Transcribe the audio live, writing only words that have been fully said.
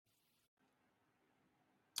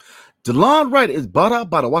Delon Wright is bought out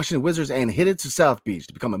by the Washington Wizards and headed to South Beach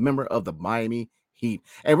to become a member of the Miami Heat.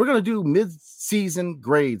 And we're going to do mid-season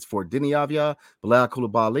grades for Deni Avia, Bilal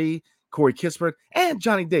Coulibaly, Corey Kispert, and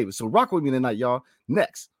Johnny Davis. So rock with me tonight, y'all.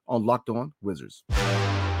 Next on Locked On Wizards.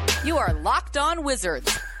 You are Locked On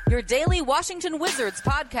Wizards, your daily Washington Wizards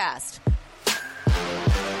podcast.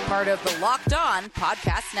 Part of the Locked On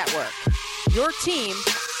Podcast Network. Your team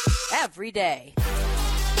every day.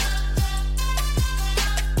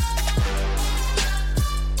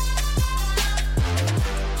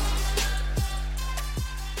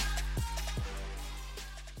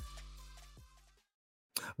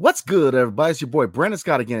 What's good, everybody? It's your boy Brandon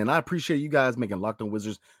Scott again, and I appreciate you guys making Locked On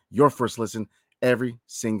Wizards your first listen every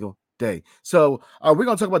single day. So we're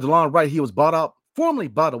going to talk about Delon Wright. He was bought out, formerly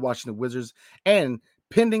by the Washington Wizards, and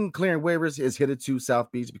pending clearing waivers is headed to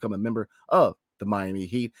South Beach to become a member of the Miami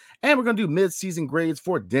Heat. And we're going to do mid-season grades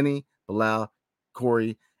for Deni, Bilal,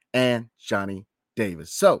 Corey, and Johnny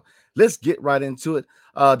Davis. So let's get right into it.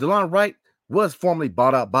 Delon Wright was formerly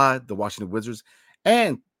bought out by the Washington Wizards,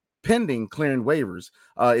 and pending clearing waivers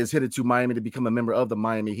is headed to Miami to become a member of the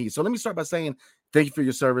Miami Heat. So let me start by saying thank you for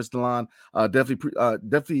your service, Delon.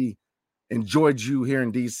 Definitely enjoyed you here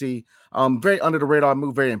in DC. Very under the radar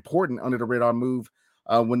move, very important under the radar move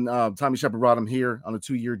when Tommy Shepard brought him here on a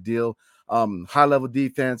 2-year deal. High level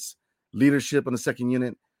defense, leadership on the second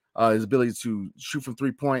unit, his ability to shoot from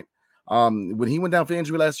 3-point. When he went down for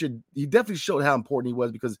injury last year, he definitely showed how important he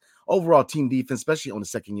was because overall team defense, especially on the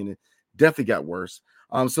second unit, definitely got worse.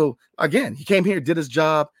 So again, he came here, did his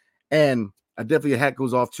job, and definitely a hat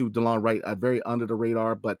goes off to Delon Wright, a very under the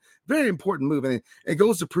radar, but very important move. And it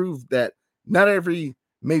goes to prove that not every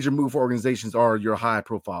major move for organizations are your high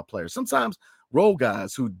profile players. Sometimes role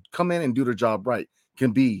guys who come in and do their job right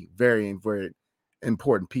can be very, very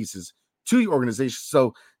important pieces to your organization.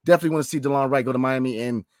 So definitely want to see Delon Wright go to Miami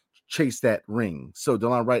and chase that ring. So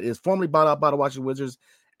Delon Wright is formally bought out by the Washington Wizards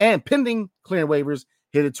and pending clearing waivers,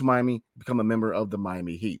 headed to Miami, become a member of the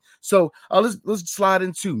Miami Heat. So let's slide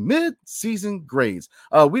into mid-season grades.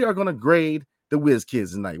 We are going to grade the Wiz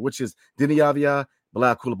Kids tonight, which is Deni Avia,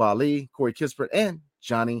 Bilal Coulibaly, Corey Kispert, and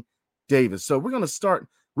Johnny Davis. So we're going to start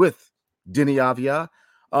with Deni Avia.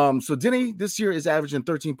 So Deni this year is averaging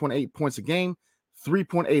 13.8 points a game,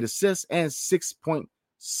 3.8 assists, and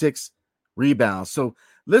 6.6 rebounds. So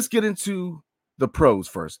let's get into the pros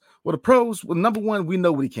first. Well, the pros, number one, we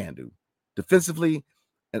know what he can do. Defensively,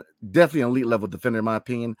 definitely an elite level defender, in my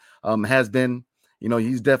opinion. Has been,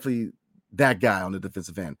 he's definitely that guy on the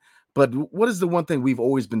defensive end. But what is the one thing we've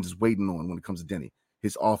always been just waiting on when it comes to Deni?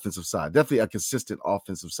 His offensive side. Definitely a consistent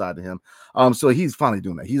offensive side to him. So he's finally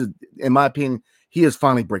doing that. He's, in my opinion, he is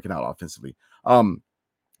finally breaking out offensively. The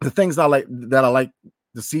things I like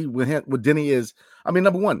to see with Deni is,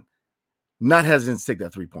 number one, not hesitant to take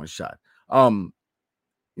that 3-point shot.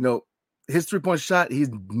 His 3-point shot, he's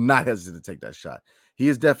not hesitant to take that shot. He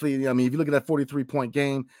is definitely, if you look at that 43-point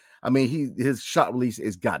game, his shot release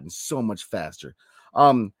has gotten so much faster.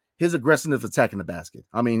 His aggressiveness attacking the basket.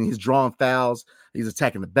 He's drawing fouls. He's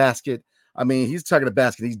attacking the basket. He's attacking the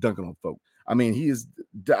basket. He's dunking on folk.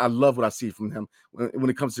 I love what I see from him when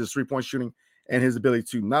it comes to his 3-point shooting and his ability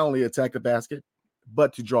to not only attack the basket,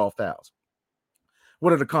 but to draw fouls.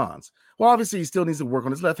 What are the cons? Well, obviously, he still needs to work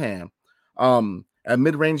on his left hand. At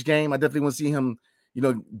mid-range game, I definitely want to see him,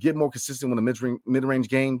 get more consistent with a mid-range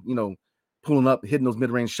game, pulling up, hitting those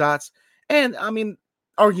mid-range shots. And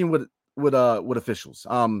arguing with officials.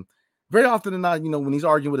 Very often than not, when he's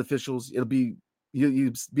arguing with officials, you'll be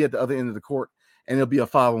at the other end of the court and it'll be a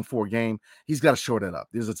 5-on-4 game. He's got to short that up.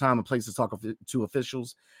 There's a time and place to talk to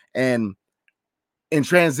officials, and in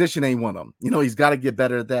transition ain't one of them. He's got to get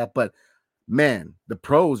better at that. But man, the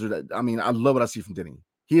pros are that. I love what I see from Deni.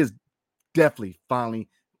 He is definitely finally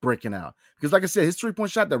breaking out because, like I said, his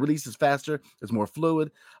 3-point shot that releases faster, it's more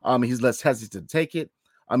fluid. He's less hesitant to take it.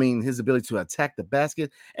 His ability to attack the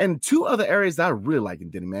basket, and two other areas that I really like in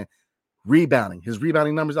Deni, man, rebounding. His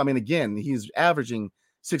rebounding numbers. Again, he's averaging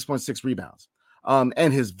 6.6 rebounds.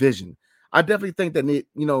 And his vision. I definitely think that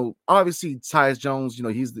obviously Tyus Jones,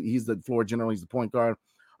 he's the floor general, he's the point guard.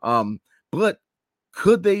 But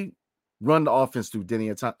could they run the offense through Deni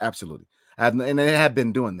at time? Absolutely. And they have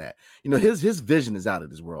been doing that. His vision is out of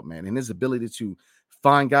this world, man. And his ability to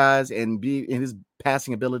find guys and his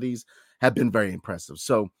passing abilities have been very impressive.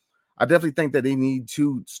 So I definitely think that they need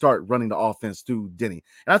to start running the offense through Deni.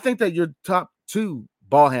 And I think that your top two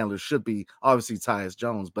ball handlers should be obviously Tyus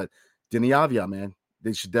Jones, but Deni Avia, man,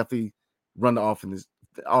 they should definitely run the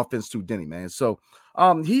offense through Deni, man. So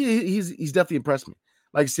he's definitely impressed me.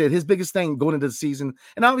 Like I said, his biggest thing going into the season,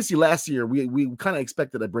 and obviously last year we kind of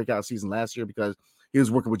expected a breakout season last year because he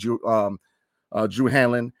was working with Drew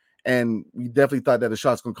Hanlon, and we definitely thought that the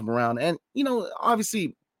shot's going to come around. And,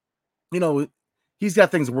 obviously, he's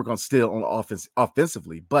got things to work on still on offense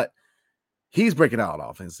offensively, but he's breaking out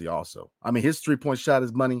offensively also. I mean, his 3-point shot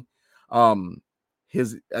is money.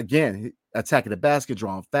 His attacking the basket,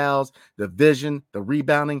 drawing fouls, the vision, the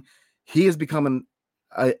rebounding. He is becoming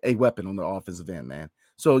a weapon on the offensive end, man.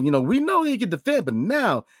 So, we know he can defend, but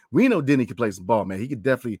now we know Deni can play some ball, man. He could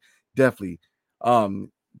definitely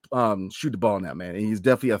shoot the ball now, man. And he's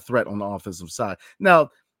definitely a threat on the offensive side. Now,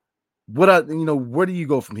 where do you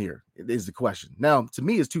go from here is the question. Now, to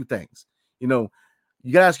me, it's two things. You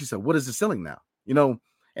got to ask yourself, what is the ceiling now?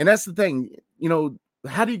 And that's the thing,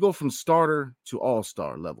 how do you go from starter to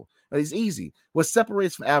all-star level? It's easy. What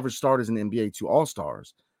separates from average starters in the NBA to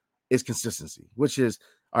all-stars is consistency, which is,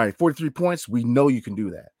 all right, 43 points. We know you can do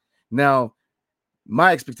that. Now,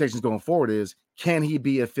 my expectations going forward is, can he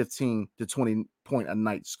be a 15 to 20 point a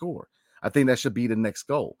night scorer? I think that should be the next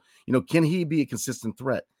goal. Can he be a consistent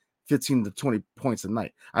threat, 15 to 20 points a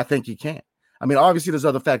night? I think he can. I mean, obviously, there's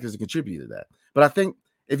other factors that contribute to that. But I think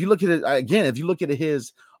if you look at it, again, if you look at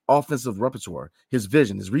his offensive repertoire, his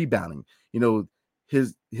vision, his rebounding,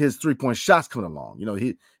 his 3-point shots coming along,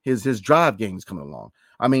 his drive game is coming along.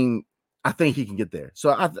 I mean, I think he can get there.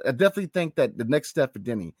 So I definitely think that the next step for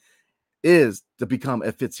Deni is to become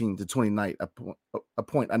a 15 to 20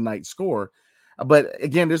 point a night scorer. But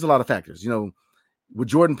again, there's a lot of factors. With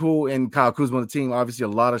Jordan Poole and Kyle Kuzma on the team, obviously a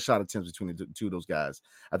lot of shot attempts between the two of those guys.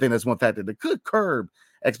 I think that's one factor that could curb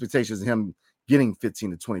expectations of him getting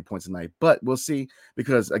 15 to 20 points a night. But we'll see,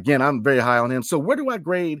 because, again, I'm very high on him. So where do I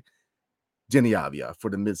grade Deni Avdija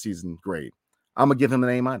for the midseason grade? I'm going to give him an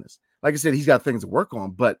A-. Like I said, he's got things to work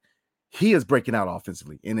on, but he is breaking out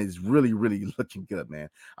offensively and is really, really looking good, man.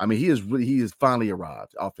 I mean, he has finally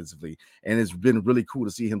arrived offensively, and it's been really cool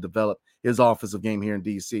to see him develop his offensive game here in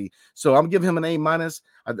DC. So I'm giving him an A-.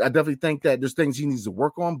 I definitely think that there's things he needs to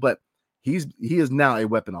work on, but he is now a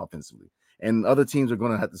weapon offensively, and other teams are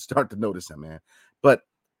going to have to start to notice him, man. But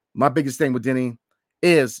my biggest thing with Deni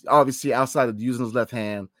is obviously outside of using his left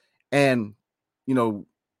hand and,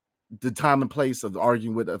 the time and place of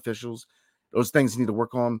arguing with officials, those things he need to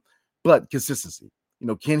work on. But consistency,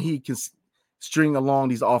 can he string along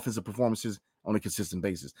these offensive performances on a consistent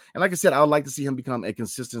basis? And like I said, I would like to see him become a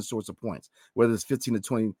consistent source of points, whether it's 15 to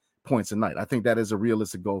 20 points a night. I think that is a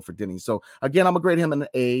realistic goal for Deni. So again, I'm going to grade him an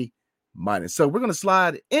A-. So we're going to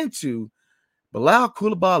slide into Bilal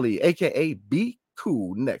Coulibaly, aka B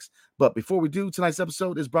Cool, next. But before we do, tonight's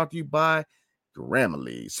episode is brought to you by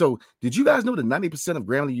Grammarly. So did you guys know that 90% of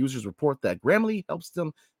Grammarly users report that Grammarly helps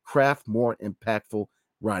them craft more impactful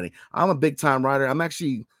writing? I'm a big time writer. I want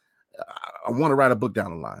to write a book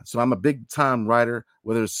down the line. So I'm a big time writer,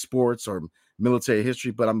 whether it's sports or military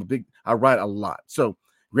history, but I write a lot. So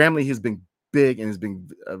Grammarly has been big and has been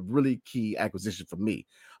a really key acquisition for me.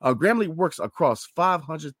 Grammarly works across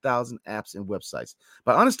 500,000 apps and websites.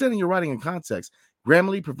 By understanding your writing in context,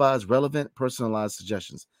 Grammarly provides relevant, personalized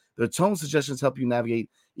suggestions. Their tone suggestions help you navigate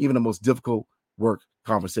even the most difficult work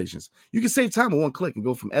conversations. You can save time with one click and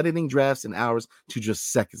go from editing drafts in hours to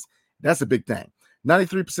just seconds. That's a big thing.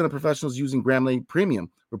 93% of professionals using Grammarly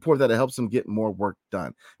Premium report that it helps them get more work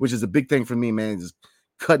done, which is a big thing for me, man, just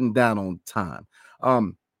cutting down on time.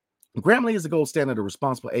 Grammarly is the gold standard of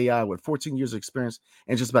responsible AI with 14 years of experience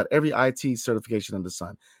and just about every IT certification under the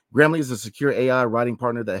sun. Grammarly is a secure AI writing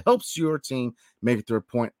partner that helps your team make it to their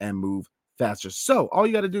point and move faster. So all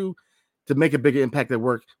you got to do to make a bigger impact at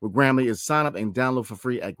work with Grammarly is sign up and download for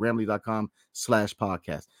free at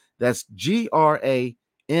Grammarly.com/podcast. That's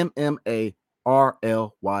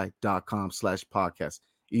GRAMMARLY.com/podcast.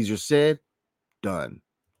 Easier said, done.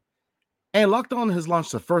 And Locked On has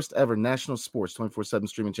launched the first ever national sports 24/7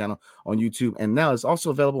 streaming channel on YouTube, and now it's also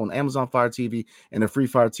available on Amazon Fire TV and the Free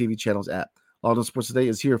Fire TV channels app. Locked On Sports Today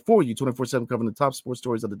is here for you 24/7, covering the top sports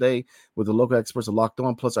stories of the day with the local experts of Locked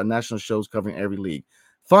On, plus our national shows covering every league.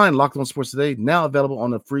 Find Locked On Sports Today now available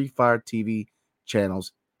on the Free Fire TV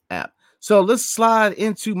channels app. So let's slide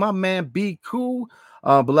into my man B Cool,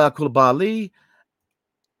 Bilal Coulibaly.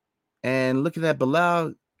 And looking at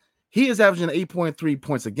Bilal, he is averaging 8.3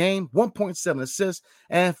 points a game, 1.7 assists,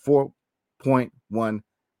 and 4.1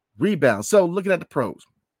 rebounds. So looking at the pros,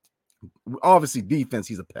 obviously defense,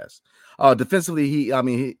 he's a pest. Defensively,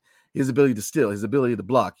 his ability to steal, his ability to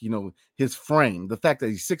block, his frame, the fact that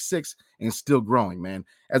he's 6'6" and still growing, man.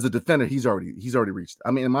 As a defender, he's already reached.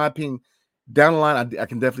 I mean, in my opinion, down the line, I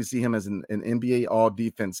can definitely see him as an NBA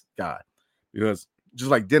all-defense guy, because just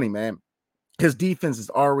like Deni, man, his defense is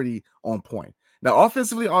already on point. Now,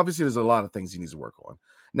 offensively, obviously, there's a lot of things he needs to work on.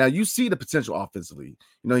 Now you see the potential offensively.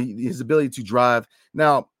 His ability to drive.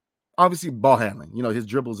 Now, obviously, ball handling. His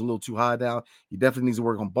dribble is a little too high now. He definitely needs to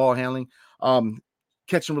work on ball handling,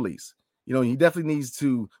 catch and release. He definitely needs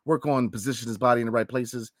to work on positioning his body in the right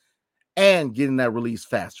places and getting that release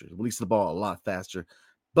faster, releasing the ball a lot faster.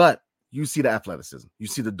 But you see the athleticism. You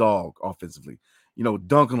see the dog offensively,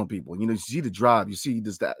 dunking on people. You see the drive. You see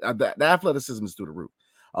this, the athleticism is through the roof.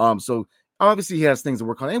 So obviously he has things to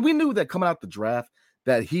work on. And we knew that coming out the draft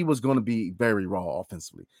that he was going to be very raw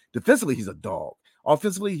offensively. Defensively, he's a dog.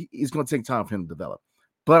 Offensively, it's going to take time for him to develop.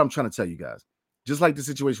 But I'm trying to tell you guys, just like the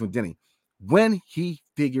situation with Deni, when he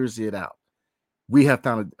figures it out, we have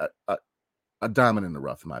found a diamond in the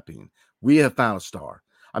rough, in my opinion. We have found a star.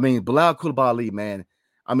 I mean, Bilal Coulibaly, man.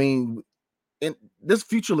 I mean, this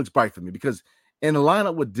future looks bright for me because in the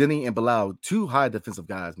lineup with Deni and Bilal, two high defensive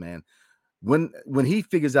guys, man. When he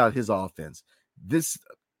figures out his offense, this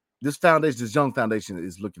foundation, this young foundation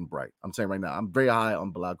is looking bright. I'm saying right now, I'm very high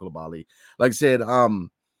on Bilal Coulibaly. Like I said,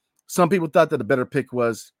 some people thought that the better pick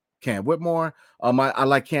was Cam Whitmore. I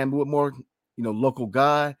like Cam Whitmore, local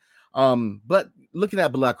guy. But looking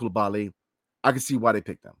at Bilal Coulibaly, I can see why they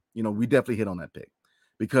picked him. We definitely hit on that pick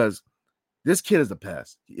because this kid is the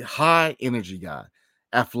pest. High energy guy,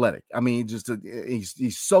 athletic. I mean,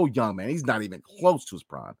 he's so young, man. He's not even close to his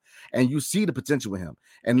prime, and you see the potential with him.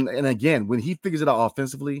 And again, when he figures it out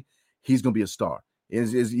offensively, he's gonna be a star.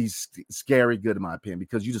 He's scary good in my opinion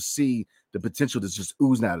because you just see the potential that's just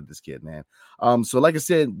oozing out of this kid, man. So like I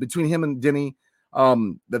said, between him and Deni,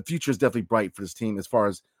 the future is definitely bright for this team as far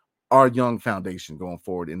as our young foundation going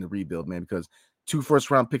forward in the rebuild, man, because 2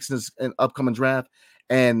 first-round picks in this upcoming draft,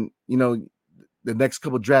 and the next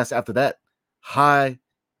couple of drafts after that, high,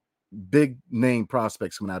 big name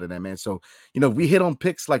prospects coming out of that, man. So we hit on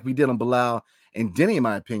picks like we did on Bilal and Deni, in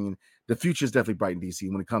my opinion. The future is definitely bright in DC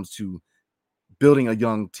when it comes to building a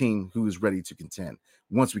young team who is ready to contend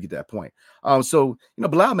once we get to that point. So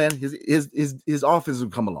Bilal, man, his offense will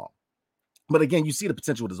come along. But again, you see the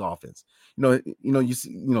potential with his offense. You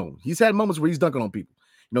see, he's had moments where he's dunking on people.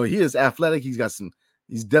 He is athletic. He's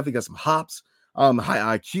definitely got some hops,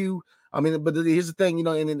 high IQ. I mean, but here's the thing,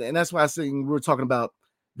 and that's why I say we were talking about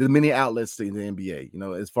the many outlets in the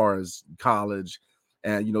NBA, as far as college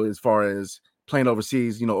and, as far as playing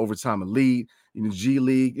overseas, overtime elite, G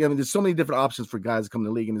League. I mean, there's so many different options for guys to come to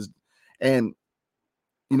the league and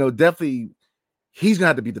definitely he's gonna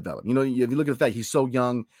have to be developed. If you look at the fact he's so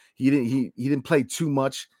young, he didn't play too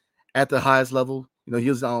much at the highest level. He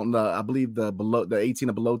was on I believe the 18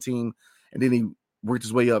 and below team, and then he worked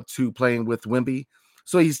his way up to playing with Wemby.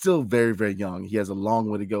 So he's still very, very young. He has a long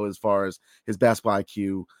way to go as far as his basketball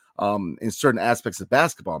IQ, in certain aspects of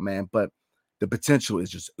basketball, man. But the potential is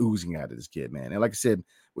just oozing out of this kid, man. And like I said,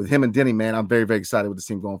 with him and Deni, man, I'm very, very excited with this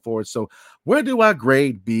team going forward. So where do I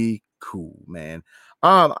grade B? Cool, man.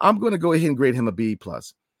 I'm going to go ahead and grade him a B+.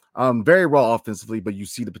 Very raw offensively, but you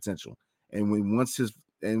see the potential. And once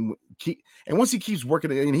he keeps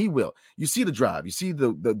working, and he will, you see the drive, you see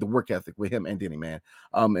the work ethic with him and Deni, man.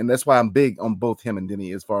 And that's why I'm big on both him and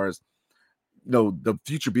Deni as far as the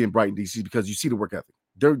future being bright in DC because you see the work ethic.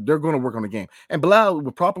 They're going to work on the game. And Bilal,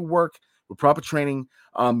 with proper work, with proper training,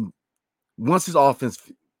 once his offense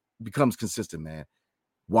becomes consistent, man,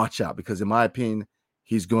 watch out because in my opinion,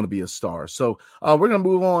 he's going to be a star. So we're going to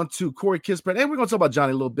move on to Corey Kispert, and we're going to talk about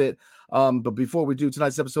Johnny a little bit. But before we do,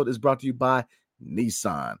 tonight's episode is brought to you by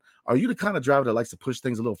Nissan. Are you the kind of driver that likes to push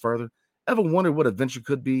things a little further? Ever wondered what adventure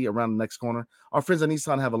could be around the next corner? Our friends at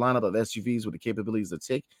Nissan have a lineup of SUVs with the capabilities to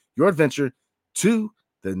take your adventure to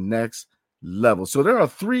the next level. So there are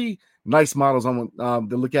 3 nice models I want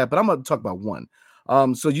to look at, but I'm going to talk about one.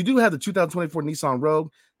 So you do have the 2024 Nissan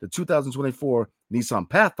Rogue, the 2024 Nissan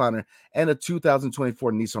Pathfinder, and the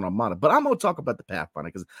 2024 Nissan Armada. But I'm going to talk about the Pathfinder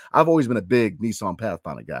because I've always been a big Nissan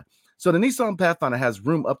Pathfinder guy. So the Nissan Pathfinder has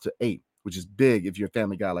room up to 8, which is big if you're a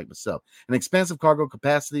family guy like myself. An expansive cargo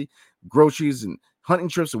capacity, groceries and hunting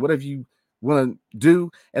trips or whatever you want to do,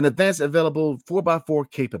 and advanced available 4x4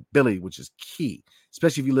 capability, which is key,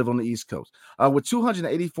 especially if you live on the East Coast. With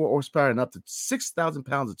 284 horsepower and up to 6,000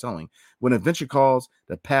 pounds of towing, when adventure calls,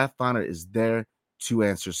 the Pathfinder is there to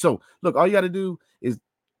answer. So, look, all you got to do is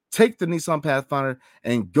take the Nissan Pathfinder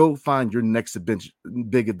and go find your next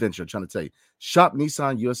big adventure. I'm trying to tell you, shop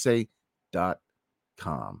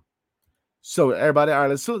NissanUSA.com. So, everybody, all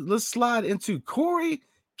right, let's slide into Corey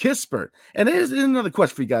Kispert. And there's another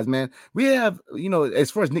question for you guys, man. We have,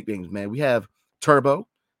 as far as nicknames, man, we have Turbo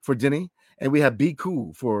for Deni, and we have Be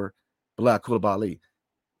Cool for Bilal Coulibaly.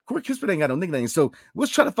 Corey Kispert ain't got no nickname, so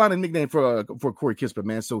let's try to find a nickname for Corey Kispert,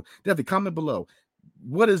 man. So definitely comment below.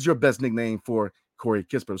 What is your best nickname for Corey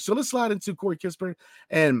Kispert. So let's slide into Corey Kispert.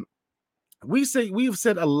 And we've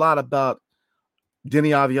said a lot about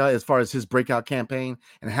Deni as far as his breakout campaign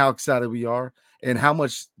and how excited we are and how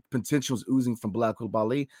much potential is oozing from Bilal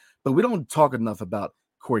Coulibaly. But we don't talk enough about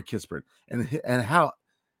Corey Kispert and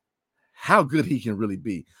how good he can really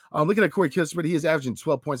be. Looking at Corey Kispert, he is averaging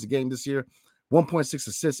 12 points a game this year, 1.6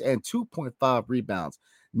 assists, and 2.5 rebounds.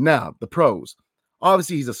 Now, the pros.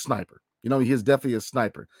 Obviously, he's a sniper. He is definitely a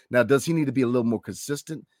sniper. Now, does he need to be a little more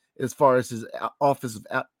consistent as far as his offensive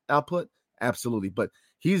output? Absolutely. But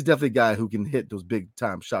he's definitely a guy who can hit those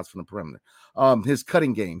big-time shots from the perimeter. His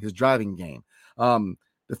cutting game, his driving game,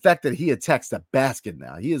 the fact that he attacks the basket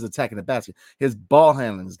now. He is attacking the basket. His ball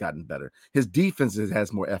handling has gotten better. His defense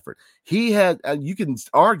has more effort. You can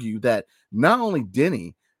argue that not only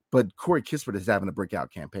Deni, but Corey Kispert is having a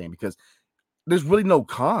breakout campaign because there's really no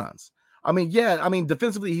cons.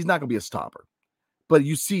 Defensively, he's not going to be a stopper. But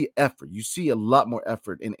you see effort. You see a lot more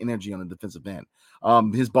effort and energy on the defensive end.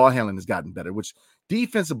 His ball handling has gotten better, which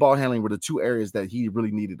defensive ball handling were the two areas that he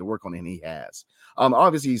really needed to work on, and he has.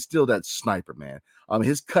 Obviously, he's still that sniper, man.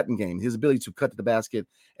 His cutting game, his ability to cut to the basket,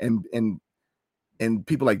 and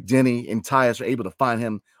people like Deni and Tyus are able to find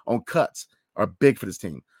him on cuts are big for this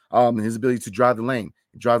team. His ability to drive the lane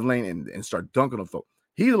and start dunking on folks.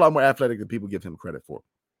 He's a lot more athletic than people give him credit for.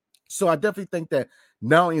 So I definitely think that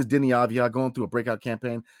not only is Deni going through a breakout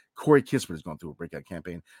campaign, Corey Kispert is going through a breakout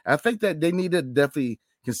campaign. I think that they need to definitely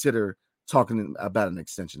consider talking about an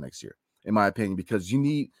extension next year, in my opinion, because you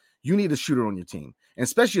need a shooter on your team, and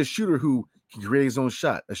especially a shooter who can create his own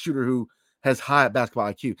shot, a shooter who has high basketball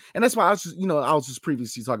IQ. And that's why I was just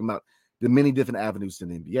previously talking about the many different avenues in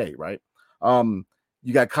the NBA, right?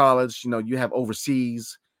 You got college, you have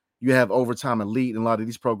overseas, you have overtime elite and a lot of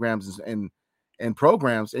these programs and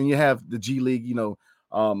programs, and you have the G League,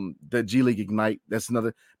 the G League Ignite. That's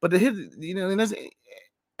another. But the hit,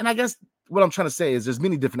 and I guess what I'm trying to say is there's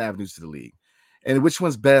many different avenues to the league, and which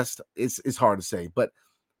one's best, it's hard to say. But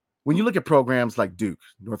when you look at programs like Duke,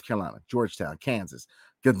 North Carolina, Georgetown, Kansas,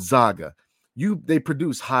 Gonzaga, they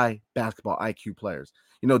produce high basketball IQ players.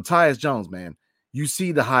 Tyus Jones, man, you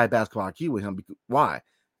see the high basketball IQ with him. Why?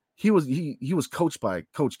 He was coached by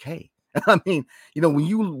Coach K. I mean, when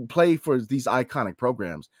you play for these iconic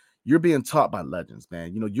programs, you're being taught by legends,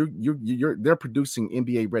 man. They're producing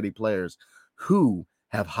NBA ready players who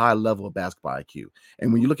have high level of basketball IQ.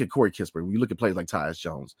 And when you look at Corey Kispert, when you look at players like Tyus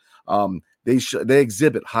Jones, they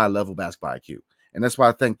exhibit high level basketball IQ. And that's why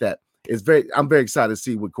I think that I'm very excited to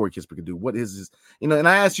see what Corey Kispert can do. What is his, and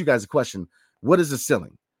I asked you guys a question, what is the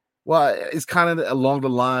ceiling? Well, it's kind of along the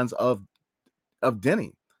lines of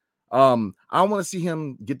Deni. I want to see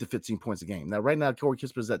him get to 15 points a game. Now, right now, Corey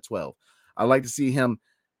Kispert is at 12. I'd like to see him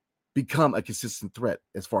become a consistent threat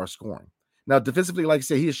as far as scoring. Now, defensively, like I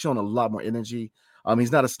said, he has shown a lot more energy.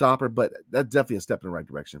 He's not a stopper, but that's definitely a step in the right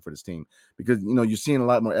direction for this team because, you're seeing a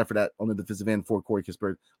lot more effort on the defensive end for Corey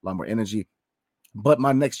Kispert, a lot more energy. But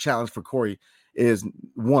my next challenge for Corey is,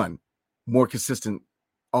 one, more consistent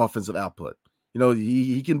offensive output.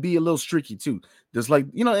 He can be a little streaky too. Just like,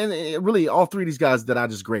 and really all three of these guys that I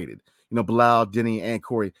just graded, Bilal, Deni, and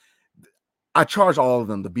Corey, I charge all of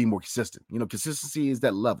them to be more consistent. Consistency is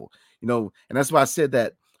that level, and that's why I said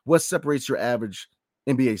that what separates your average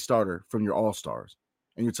NBA starter from your all-stars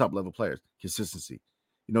and your top level players? Consistency.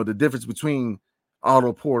 The difference between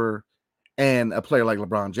Otto Porter and a player like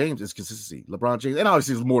LeBron James is consistency. LeBron James, and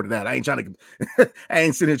obviously there's more to that. I ain't sitting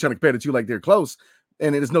here trying to compare the two like they're close.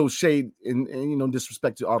 And there's no shade in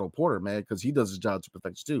disrespect to Otto Porter, man, because he does his job to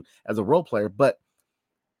perfection too as a role player. But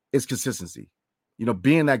it's consistency,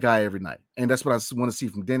 being that guy every night, and that's what I want to see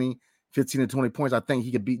from Deni. 15 to 20 points. I think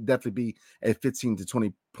he could definitely be a 15 to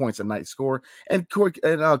 20 points a night score. And Corey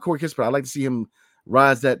Kispert, I'd like to see him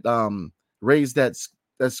raise that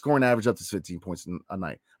scoring average up to 15 points a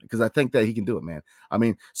night because I think that he can do it, man.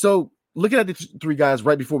 So looking at the three guys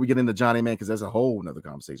right before we get into Johnny, man, because that's a whole nother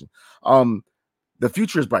conversation. The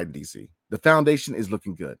future is bright in DC. The foundation is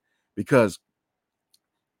looking good because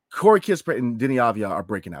Corey Kispert and Deni are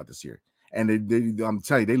breaking out this year. And I'm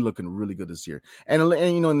telling you, they're looking really good this year. And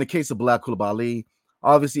in the case of Bilal Coulibaly,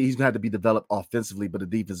 obviously he's going to have to be developed offensively, but the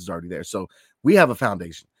defense is already there. So we have a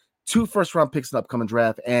foundation. 2 first-round picks in the upcoming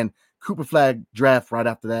draft and Cooper Flag draft right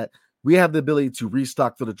after that. We have the ability to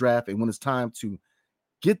restock for the draft. And when it's time to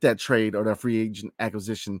get that trade or that free agent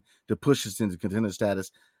acquisition to push us into contender status,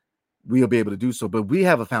 we'll be able to do so. But we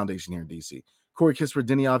have a foundation here in DC. Corey Kispert,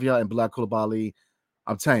 Deni and Bilal Coulibaly,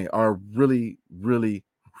 I'm telling you, are really, really,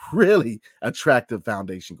 really attractive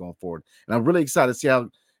foundation going forward. And I'm really excited to see how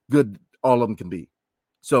good all of them can be.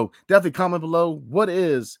 So definitely comment below, what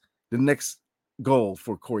is the next goal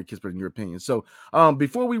for Corey Kispert, in your opinion? So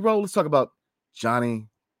before we roll, let's talk about Johnny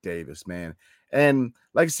Davis, man. And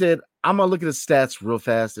like I said, I'm going to look at his stats real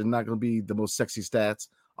fast. They're not going to be the most sexy stats,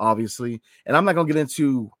 obviously. And I'm not going to get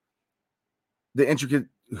into the intricate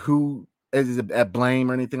who is at blame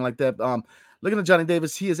or anything like that. Looking at Johnny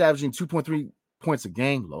Davis, he is averaging 2.3 points a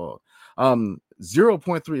game, Lord.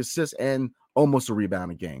 0.3 assists and almost a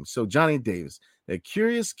rebound a game. So Johnny Davis, the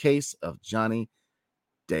curious case of Johnny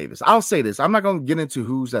Davis. I'll say this. I'm not going to get into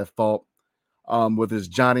who's at fault, whether it's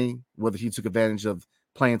Johnny, whether he took advantage of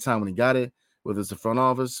playing time when he got it, whether it's the front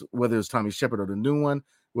office, whether it's Tommy Shepard or the new one,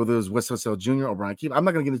 whether it's Wes Unseld Jr. or Brian Keefe. I'm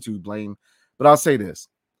not going to get into blame, but I'll say this.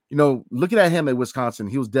 Looking at him at Wisconsin,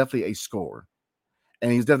 he was definitely a scorer.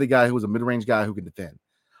 And he's definitely a guy who was a mid-range guy who could defend.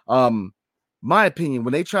 My opinion,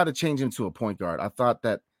 when they tried to change him to a point guard, I thought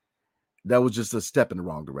that was just a step in the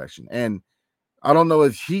wrong direction. And I don't know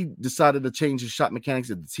if he decided to change his shot mechanics,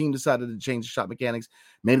 if the team decided to change his shot mechanics.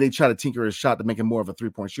 Maybe they try to tinker his shot to make him more of a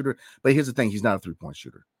three-point shooter. But here's the thing. He's not a three-point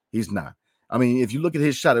shooter. He's not. I mean, if you look at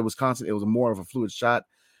his shot at Wisconsin, it was more of a fluid shot.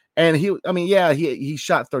 And he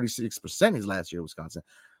shot 36% his last year at Wisconsin.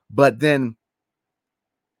 But then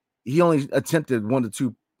he only attempted 1 to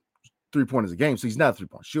 2 3-pointers a game. So he's not a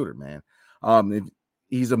three-point shooter, man.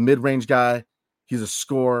 He's a mid-range guy. He's a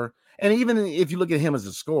scorer. And even if you look at him as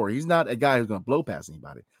a scorer, he's not a guy who's going to blow past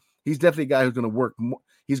anybody. He's definitely a guy who's going to work more.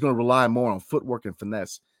 He's going to rely more on footwork and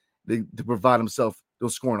finesse to provide himself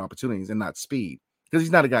those scoring opportunities and not speed, because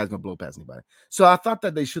he's not a guy who's going to blow past anybody. So I thought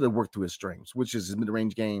that they should have worked through his strengths, which is his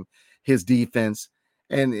mid-range game, his defense,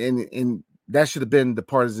 and that should have been the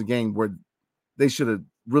part of the game where they should have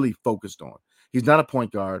really focused on. He's not a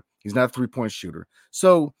point guard. He's not a three-point shooter.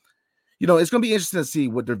 So, it's going to be interesting to see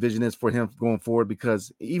what their vision is for him going forward,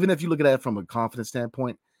 because even if you look at that from a confidence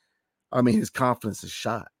standpoint, I mean, his confidence is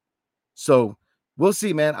shot. So we'll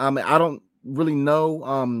see, man. I don't really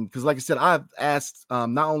know, because like I said, I've asked,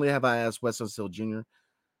 not only have I asked Wes Unseld Jr.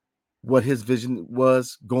 what his vision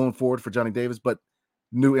was going forward for Johnny Davis, but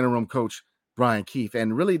new interim coach Brian Keefe.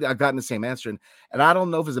 And really, I've gotten the same answer. And I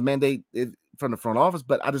don't know if it's a mandate from the front office,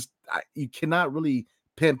 but you cannot really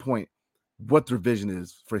pinpoint what their vision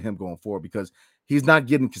is for him going forward, because he's not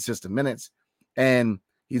getting consistent minutes and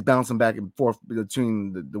he's bouncing back and forth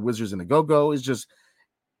between the Wizards and the Go-Go. It's just,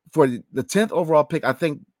 for the 10th overall pick, I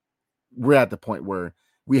think we're at the point where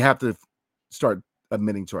we have to start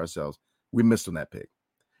admitting to ourselves we missed on that pick.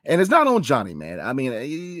 And it's not on Johnny, man. I mean,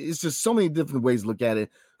 it's just so many different ways to look at it.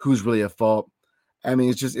 Who's really at fault? I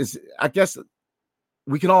mean, I guess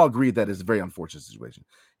we can all agree that it's a very unfortunate situation.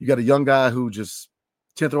 You got a young guy who just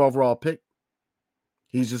 10th overall pick.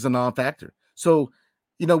 He's just a non-factor. So,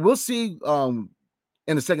 we'll see in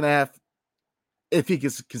the second half if he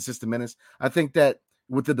gets consistent minutes. I think that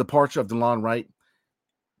with the departure of Delon Wright,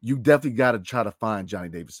 you definitely got to try to find Johnny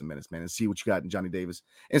Davis some minutes, man, and see what you got in Johnny Davis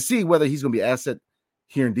and see whether he's going to be an asset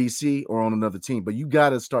here in DC or on another team. But you got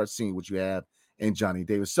to start seeing what you have in Johnny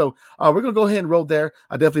Davis. So we're going to go ahead and roll there.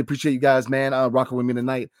 I definitely appreciate you guys, man, rocking with me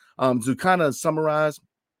tonight. To kind of summarize,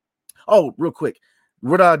 real quick,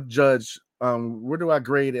 where do I judge? Where do I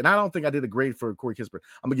grade? And I don't think I did a grade for Corey Kispert.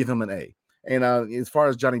 I'm going to give him an A. And as far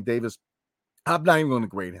as Johnny Davis, I'm not even going to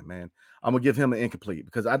grade him, man. I'm going to give him an incomplete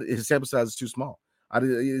because his sample size is too small. I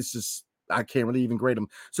can't really even grade him.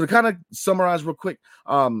 So to kind of summarize real quick,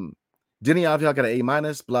 Deni Avdija got an A-,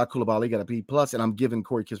 Bilal Coulibaly got a B+, and I'm giving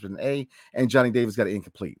Corey Kispert an A, and Johnny Davis got an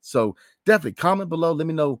incomplete. So definitely comment below. Let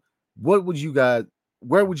me know where would you guys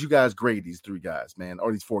grade these 3 guys, man,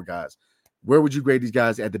 or these 4 guys? Where would you grade these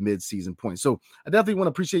guys at the mid-season point? So I definitely want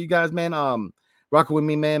to appreciate you guys, man. Rocking with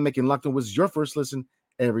me, man, making Locked On Wizards your first listen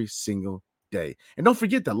every single day. And don't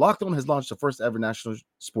forget that Locked On has launched the first ever national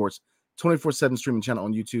sports 24/7 streaming channel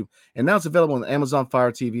on YouTube. And now it's available on Amazon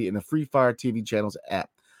Fire TV and the free Fire TV channels app.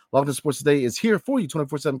 Locked On Sports Today is here for you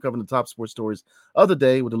 24/7, covering the top sports stories of the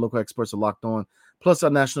day with the local experts of Locked On, plus our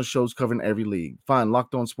national shows covering every league. Find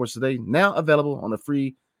Locked On Sports Today now available on the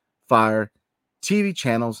free Fire TV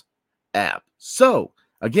channels app. So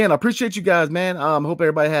again, I appreciate you guys, man. Hope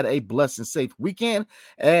everybody had a blessed and safe weekend,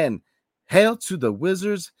 and hail to the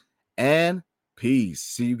Wizards and peace.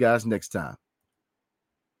 See you guys next time.